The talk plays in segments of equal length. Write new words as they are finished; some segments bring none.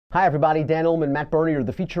Hi everybody, Dan Illman, Matt Bernier.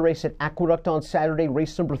 The feature race at Aqueduct on Saturday,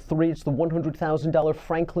 race number 3. It's the $100,000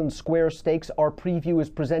 Franklin Square Stakes. Our preview is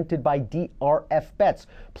presented by DRF Bets.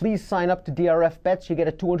 Please sign up to DRF Bets. You get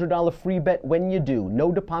a $200 free bet when you do.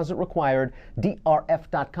 No deposit required.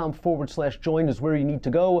 DRF.com/join is where you need to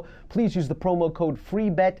go. Please use the promo code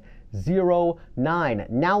FREEBET09.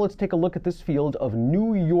 Now let's take a look at this field of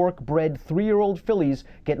New York-bred 3-year-old fillies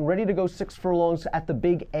getting ready to go 6 furlongs at the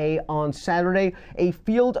Big A on Saturday. A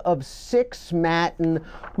field of 6, Matt, and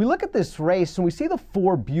we look at this race and we see the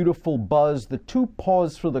 4 Beautiful Buzz, the 2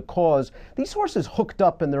 Paws for the Cause. These horses hooked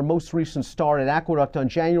up in their most recent start at Aqueduct on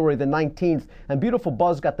January the 19th, and Beautiful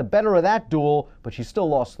Buzz got the better of that duel, but she still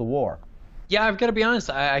lost the war. Yeah, I've got to be honest.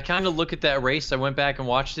 I kind of look at that race. I went back and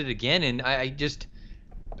watched it again, and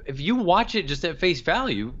if you watch it just at face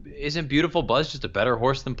value, isn't Beautiful Buzz just a better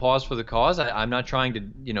horse than Paws for the Cause? I'm not trying to,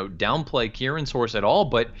 downplay Kieran's horse at all,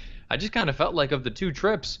 but I just kind of felt like of the 2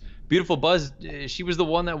 trips, Beautiful Buzz, she was the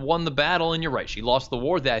one that won the battle, and you're right, she lost the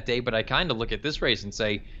war that day, but I kind of look at this race and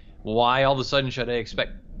say, why all of a sudden should I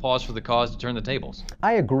expect Paws for the Cause to turn the tables?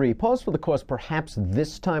 I agree. Paws for the Cause perhaps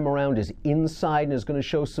this time around is inside and is going to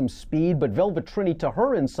show some speed, but Velvet Trini to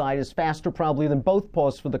her inside is faster probably than both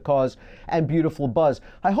Paws for the Cause and Beautiful Buzz.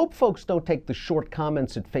 I hope folks don't take the short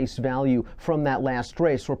comments at face value from that last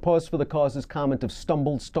race, where Paws for the Cause's comment of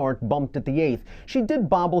stumbled start, bumped at the 8th. She did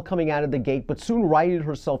bobble coming out of the gate, but soon righted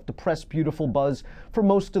herself to press Beautiful Buzz for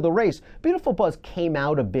most of the race. Beautiful Buzz came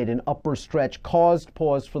out a bit in upper stretch, caused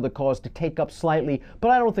Paws for the Cause to take up slightly, but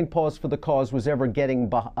I don't think Paws for the Cause was ever getting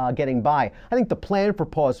by. I think the plan for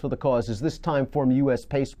Paws for the Cause is this time form U.S.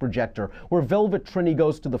 pace projector, where Velvet Trini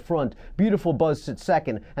goes to the front, Beautiful Buzz sits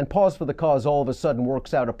second, and Paws for the Cause all of a sudden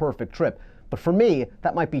works out a perfect trip. But for me,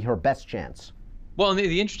 that might be her best chance. Well, and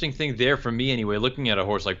the interesting thing there for me anyway, looking at a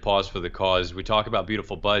horse like Paws for the Cause, we talk about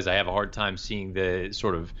Beautiful Buzz, I have a hard time seeing the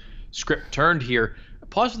sort of script turned here.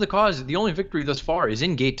 Paws for the Cause, the only victory thus far is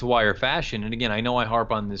in gate-to-wire fashion. And again, I know I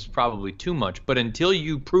harp on this probably too much, but until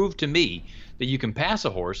you prove to me that you can pass a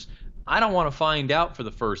horse, I don't want to find out for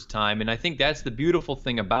the first time. And I think that's the beautiful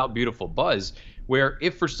thing about Beautiful Buzz, where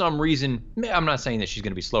if for some reason, I'm not saying that she's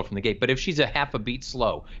going to be slow from the gate, but if she's a half a beat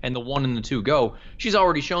slow and the 1 and the 2 go, she's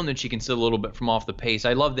already shown that she can sit a little bit from off the pace.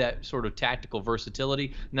 I love that sort of tactical versatility,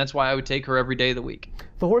 and that's why I would take her every day of the week.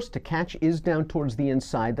 The horse to catch is down towards the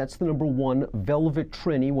inside. That's the number 1, Velvet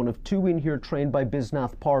Trini, one of 2 in here trained by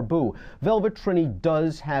Bisnath Parbu. Velvet Trini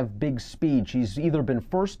does have big speed. She's either been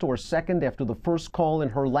first or second after the first call in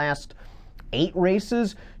her last 8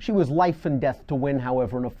 races. She was life and death to win,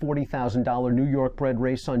 however, in a $40,000 New York-bred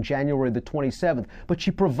race on January the 27th. But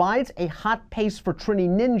she provides a hot pace for Trini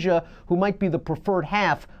Ninja, who might be the preferred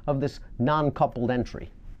half of this non-coupled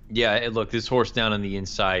entry. Yeah, look, this horse down on the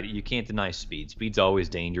inside, you can't deny speed. Speed's always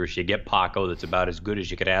dangerous. You get Paco, that's about as good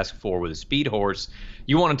as you could ask for with a speed horse.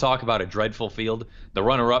 You want to talk about a dreadful field? The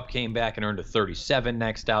runner-up came back and earned a 37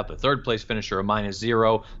 next out. The 3rd-place finisher a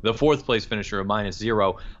 -0. The 4th-place finisher a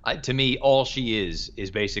 -0. To me, all she is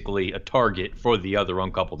basically a target for the other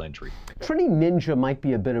uncoupled entry. Trini Ninja might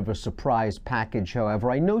be a bit of a surprise package,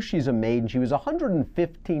 however. I know she's a maiden. She was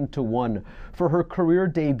 115-1 for her career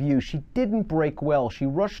debut. She didn't break well. She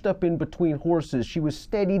rushed up in between horses. She was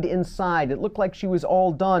steadied inside. It looked like she was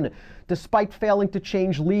all done. Despite failing to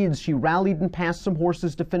change leads, she rallied and passed some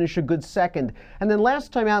horses to finish a good second. And then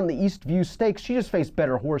last time out in the Eastview Stakes, she just faced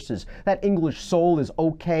better horses. That English Soul is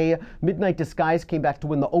okay. Midnight Disguise came back to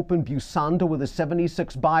win the Open Busanda with a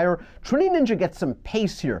 76 buyer. Trini Ninja gets some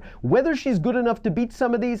pace here. Whether she's good enough to beat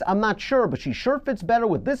some of these, I'm not sure, but she sure fits better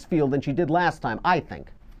with this field than she did last time, I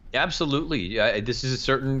think. Absolutely. This is a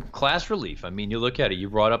certain class relief. I mean, you look at it. You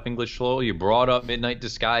brought up English Soul. You brought up Midnight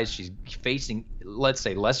Disguise. She's facing, let's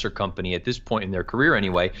say, lesser company at this point in their career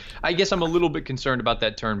anyway. I guess I'm a little bit concerned about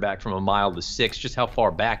that turn back from a mile to 6. Just how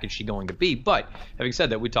far back is she going to be? But having said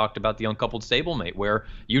that, we talked about the uncoupled stablemate, where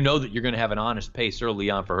you know that you're going to have an honest pace early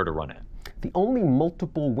on for her to run at. The only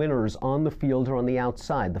multiple winners on the field are on the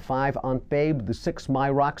outside. The 5, Aunt Babe, the 6, My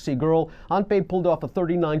Roxy Girl. Aunt Babe pulled off a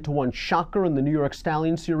 39-1 shocker in the New York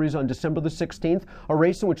Stallion Series on December the 16th, a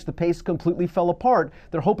race in which the pace completely fell apart.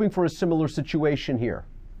 They're hoping for a similar situation here.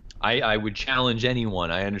 I would challenge anyone.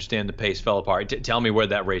 I understand the pace fell apart. Tell me where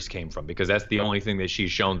that race came from, because that's the only thing that she's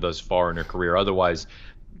shown thus far in her career. Otherwise,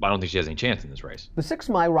 I don't think she has any chance in this race. The 6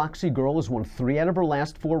 My Roxy Girl has won 3 out of her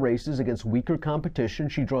last 4 races against weaker competition.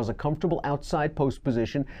 She draws a comfortable outside post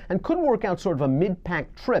position and could work out sort of a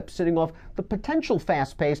mid-pack trip, sitting off the potential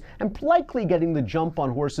fast pace and likely getting the jump on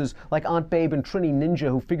horses like Aunt Babe and Trini Ninja,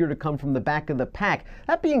 who figure to come from the back of the pack.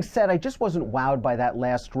 That being said, I just wasn't wowed by that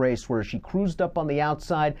last race where she cruised up on the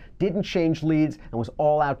outside, didn't change leads, and was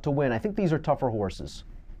all out to win. I think these are tougher horses.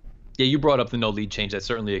 Yeah, you brought up the no lead change. That's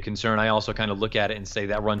certainly a concern. I also kind of look at it and say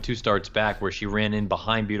that run 2 starts back where she ran in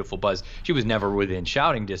behind Beautiful Buzz, she was never within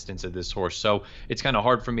shouting distance of this horse. So it's kind of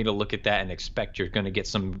hard for me to look at that and expect you're going to get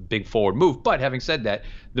some big forward move. But having said that,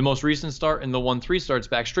 the most recent start and the 1-3 starts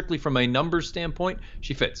back, strictly from a numbers standpoint,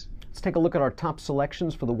 she fits. Let's take a look at our top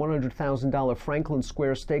selections for the $100,000 Franklin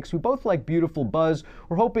Square Stakes. We both like Beautiful Buzz.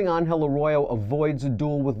 We're hoping Angel Arroyo avoids a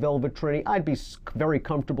duel with Velvet Trinity. I'd be very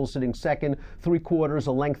comfortable sitting second, 3/4,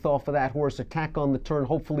 a length off of that horse, attack on the turn,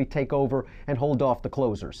 hopefully take over and hold off the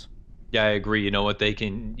closers. Yeah, I agree. You know what? They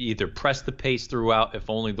can either press the pace throughout if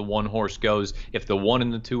only the one horse goes. If the 1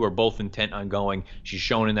 and the 2 are both intent on going, she's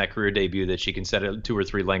shown in that career debut that she can set it 2 or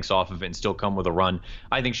 3 lengths off of it and still come with a run.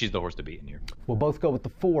 I think she's the horse to beat in here. We'll both go with the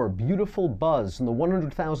 4, Beautiful Buzz, in the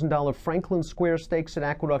 $100,000 Franklin Square Stakes at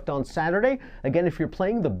Aqueduct on Saturday. Again, if you're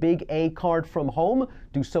playing the Big A card from home,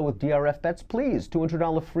 do so with DRF bets, please.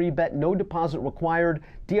 $200 free bet, no deposit required.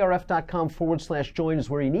 DRF.com/join is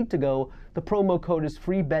where you need to go. The promo code is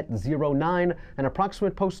FreeBet09, and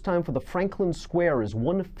approximate post time for the Franklin Square is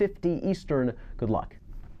 1:50 Eastern. Good luck.